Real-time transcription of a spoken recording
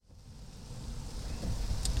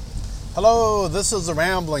Hello, this is the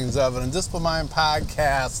Ramblings of an Indisciplined Mind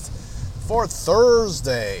podcast for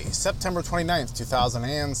Thursday, September 29th,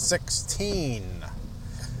 2016.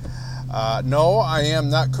 No, I am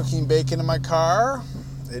not cooking bacon in my car.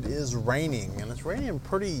 It is raining, and it's raining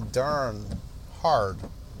pretty darn hard.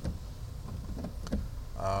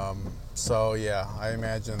 So yeah, I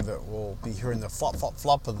imagine that we'll be hearing the flop, flop,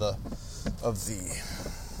 flop of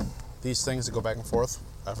these things that go back and forth.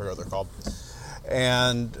 I forget what they're called.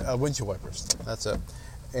 And windshield wipers. That's it.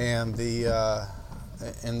 And the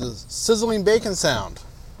sizzling bacon sound.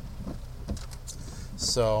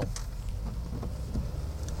 So,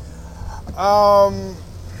 it's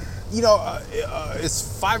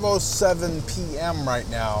 5:07 p.m. right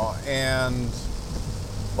now, and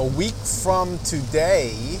a week from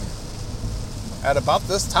today, at about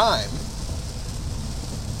this time,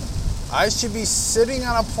 I should be sitting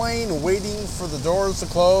on a plane waiting for the doors to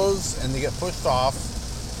close and to get pushed off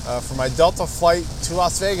for my Delta flight to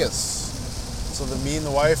Las Vegas so that me and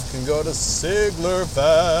the wife can go to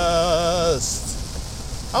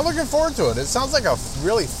SiglerFest. I'm looking forward to it. It sounds like a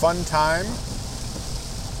really fun time.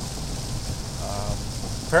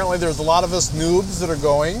 Apparently there's a lot of us noobs that are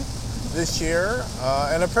going this year.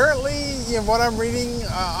 And apparently, what I'm reading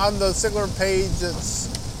on the Sigler page,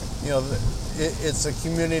 it's a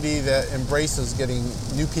community that embraces getting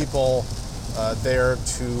new people there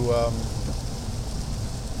to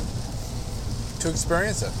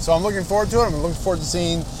experience it. So I'm looking forward to it. I'm looking forward to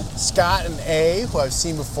seeing Scott and A, who I've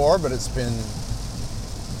seen before, but it's been,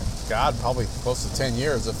 probably close to 10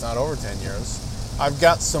 years, if not over 10 years. I've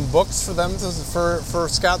got some books for them for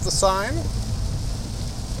Scott to sign.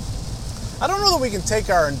 I don't know that we can take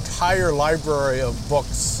our entire library of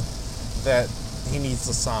books that he needs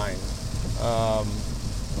to sign.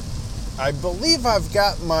 I believe I've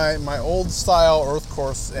got my old style Earth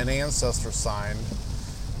Course and Ancestor signed,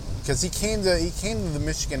 because he came to the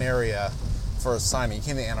Michigan area for a signing. He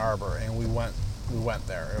came to Ann Arbor, and we went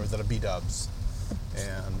there. It was at a B-Dubs,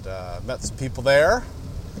 and met some people there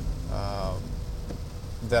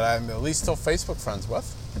that I'm at least still Facebook friends with,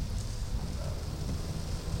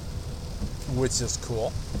 which is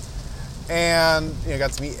cool. And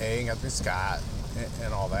got to meet A and got to meet Scott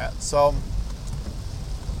and all that. So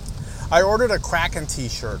I ordered a Kraken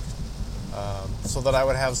t-shirt so that I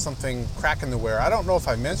would have something Kraken to wear. I don't know if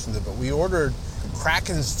I mentioned it, but we ordered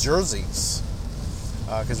Kraken's jerseys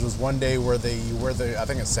because it was one day where you wear I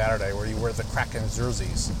think it's Saturday, where you wear the Kraken's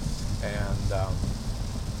jerseys, and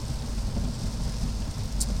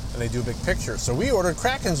they do a big picture. So we ordered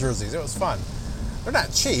Kraken's jerseys. It was fun. They're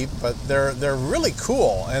not cheap, but they're really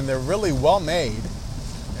cool, and they're really well made.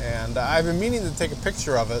 And I've been meaning to take a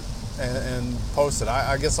picture of it and post it.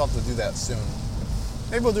 I guess I'll have to do that soon.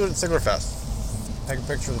 Maybe we'll do it at SiglerFest. Take a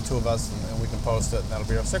picture of the two of us, and we can post it, and that'll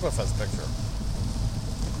be our SiglerFest picture.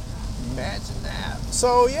 Imagine that.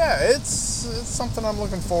 So yeah, it's something I'm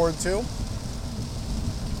looking forward to.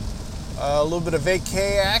 A little bit of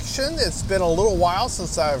vacay action. It's been a little while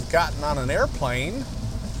since I've gotten on an airplane.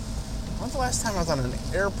 When's the last time I was on an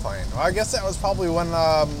airplane? Well, I guess that was probably when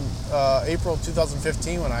April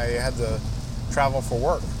 2015, when I had to travel for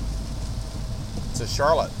work to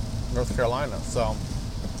Charlotte, North Carolina. So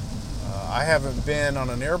I haven't been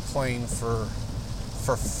on an airplane for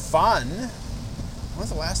fun.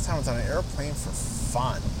 When's the last time I was on an airplane for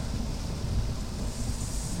fun?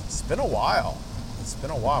 It's been a while.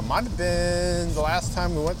 Might have been the last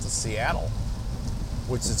time we went to Seattle,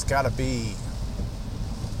 which has got to be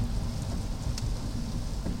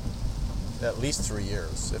at least 3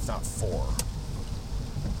 years, if not 4.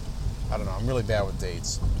 I don't know. I'm really bad with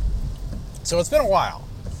dates. So it's been a while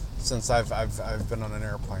since I've been on an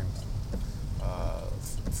airplane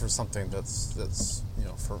for something that's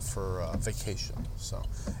for vacation. So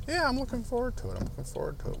yeah, I'm looking forward to it.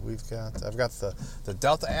 I've got the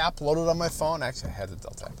Delta app loaded on my phone. Actually, I had the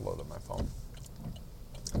Delta app loaded on my phone,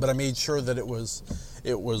 but I made sure that it was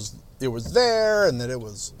there and that it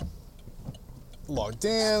was logged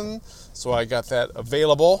in, so I got that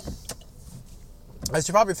available. I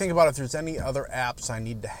should probably think about if there's any other apps I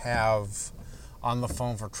need to have on the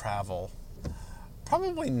phone for travel.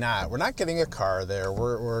 Probably not. We're not getting a car there.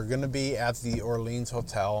 We're going to be at the Orleans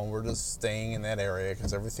Hotel, and we're just staying in that area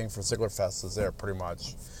because everything for SiglerFest is there pretty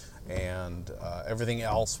much, and everything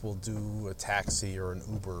else we'll do a taxi or an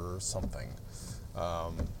Uber or something.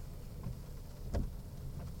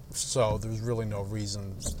 So there's really no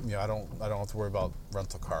reason, I don't have to worry about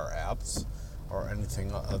rental car apps or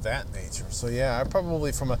anything of that nature. So yeah, I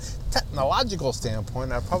probably, from a technological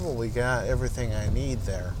standpoint, I probably got everything I need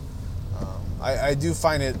there. I do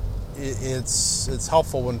find it's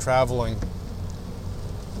helpful when traveling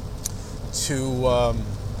to,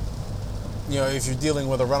 if you're dealing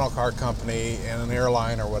with a rental car company and an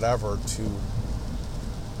airline or whatever,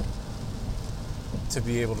 to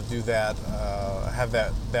be able to do that, have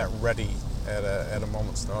that ready at a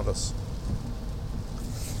moment's notice.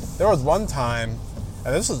 There was one time,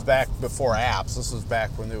 and this was back before apps. This was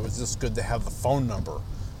back when it was just good to have the phone number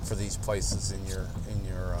for these places in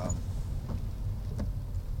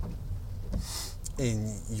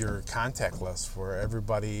your contact list, where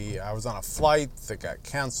everybody. I was on a flight that got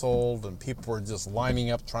canceled, and people were just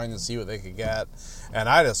lining up trying to see what they could get, and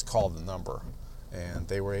I just called the number, and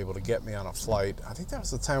they were able to get me on a flight. I think that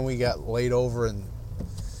was the time we got laid over in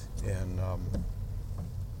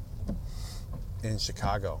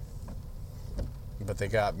Chicago. But they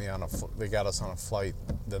got us on a flight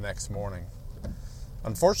the next morning.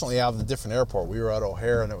 Unfortunately, out of a different airport. We were at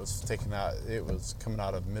O'Hare, and it was coming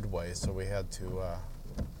out of Midway, so we had to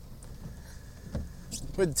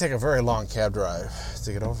take a very long cab drive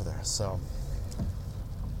to get over there. So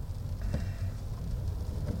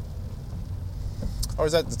I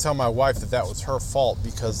always had to tell my wife that was her fault,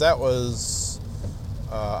 because that was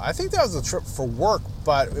I think that was a trip for work,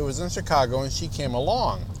 but it was in Chicago, and she came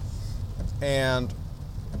along. And,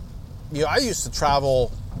 I used to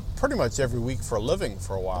travel pretty much every week for a living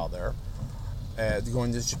for a while there,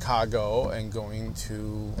 going to Chicago and going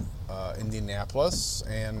to Indianapolis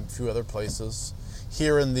and a few other places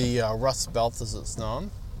here in the Rust Belt, as it's known.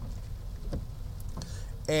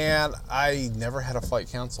 And I never had a flight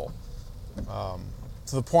cancel,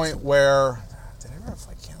 to the point where, did I ever have a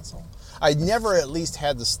flight cancel? I never at least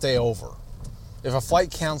had to stay over. If a flight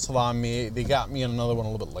canceled on me, they got me in another one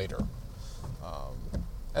a little bit later.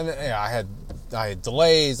 And I had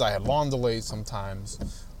delays. I had long delays sometimes.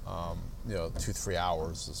 2-3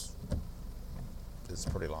 hours is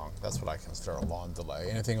pretty long. That's what I consider a long delay.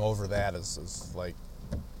 Anything over that is like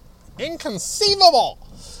inconceivable.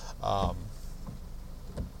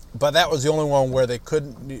 But that was the only one where we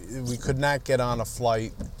could not get on a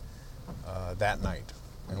flight that night,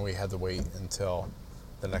 and we had to wait until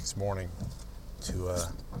the next morning to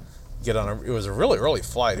get on. It was a really early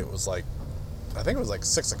flight. It was like, I think it was like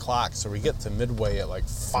 6 o'clock, so we get to Midway at like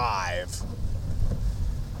 5.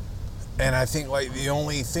 And I think like the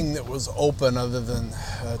only thing that was open other than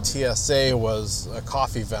TSA was a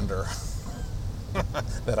coffee vendor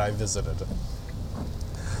that I visited.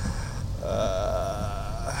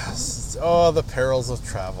 The perils of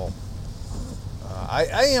travel.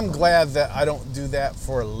 I am glad that I don't do that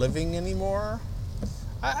for a living anymore.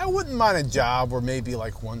 I wouldn't mind a job where maybe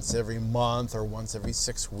like once every month or once every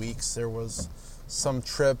 6 weeks there was some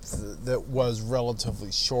trip that was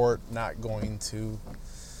relatively short, not going to,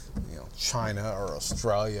 China or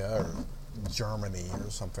Australia or Germany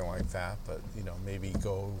or something like that, but, maybe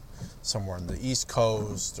go somewhere on the East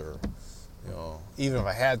Coast, or, even if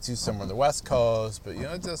I had to, somewhere on the West Coast, but,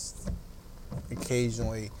 just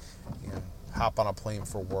occasionally, hop on a plane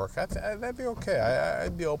for work. That'd be okay.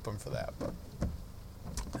 I'd be open for that, but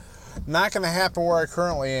not going to happen where I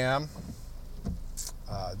currently am.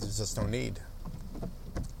 There's just no need.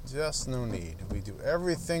 Just no need. We do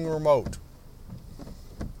everything remote.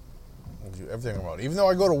 Even though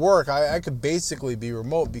I go to work, I could basically be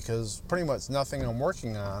remote, because pretty much nothing I'm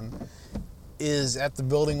working on is at the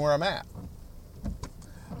building where I'm at.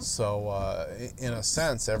 So, in a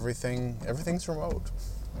sense, everything's remote.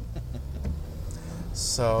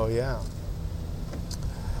 So, yeah.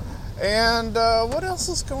 And what else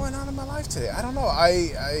is going on in my life today? I don't know.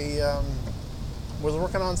 I was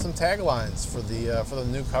working on some taglines for the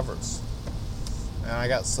new covers, and I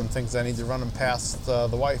got some things I need to run them past the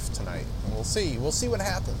wife tonight. And we'll see what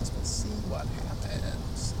happens.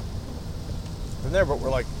 From there, but we're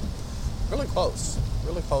like really close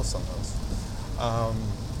on those.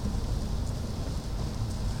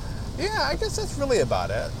 Yeah, I guess that's really about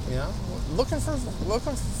it. Looking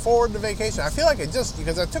forward to vacation. I feel like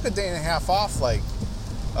because I took a day and a half off, like,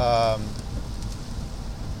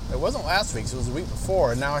 it wasn't last week, so it was the week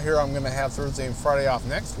before, and now here I'm going to have Thursday and Friday off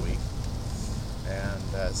next week, and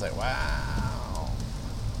it's like, wow.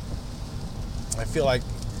 I feel like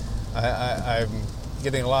I'm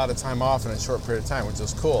getting a lot of time off in a short period of time, which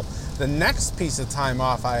is cool. The next piece of time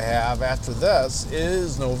off I have after this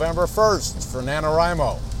is November 1st for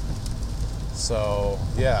NaNoWriMo. So,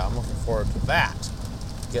 yeah, I'm looking forward to that.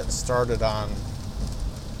 Getting started on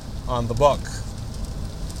the book.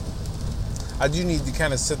 I do need to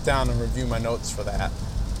kind of sit down and review my notes for that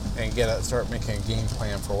and start making a game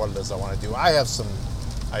plan for what it is I want to do. I have some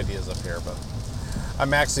ideas up here, but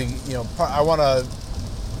I'm actually, I want to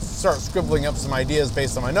start scribbling up some ideas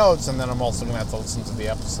based on my notes, and then I'm also going to have to listen to the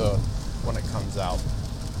episode when it comes out.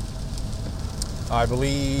 I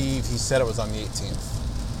believe he said it was on the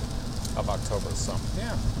 18th of October. So,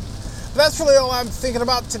 yeah. But that's really all I'm thinking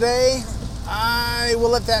about today. I will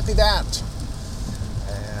let that be that.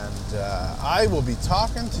 And I will be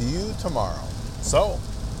talking to you tomorrow. So,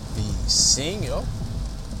 be seeing you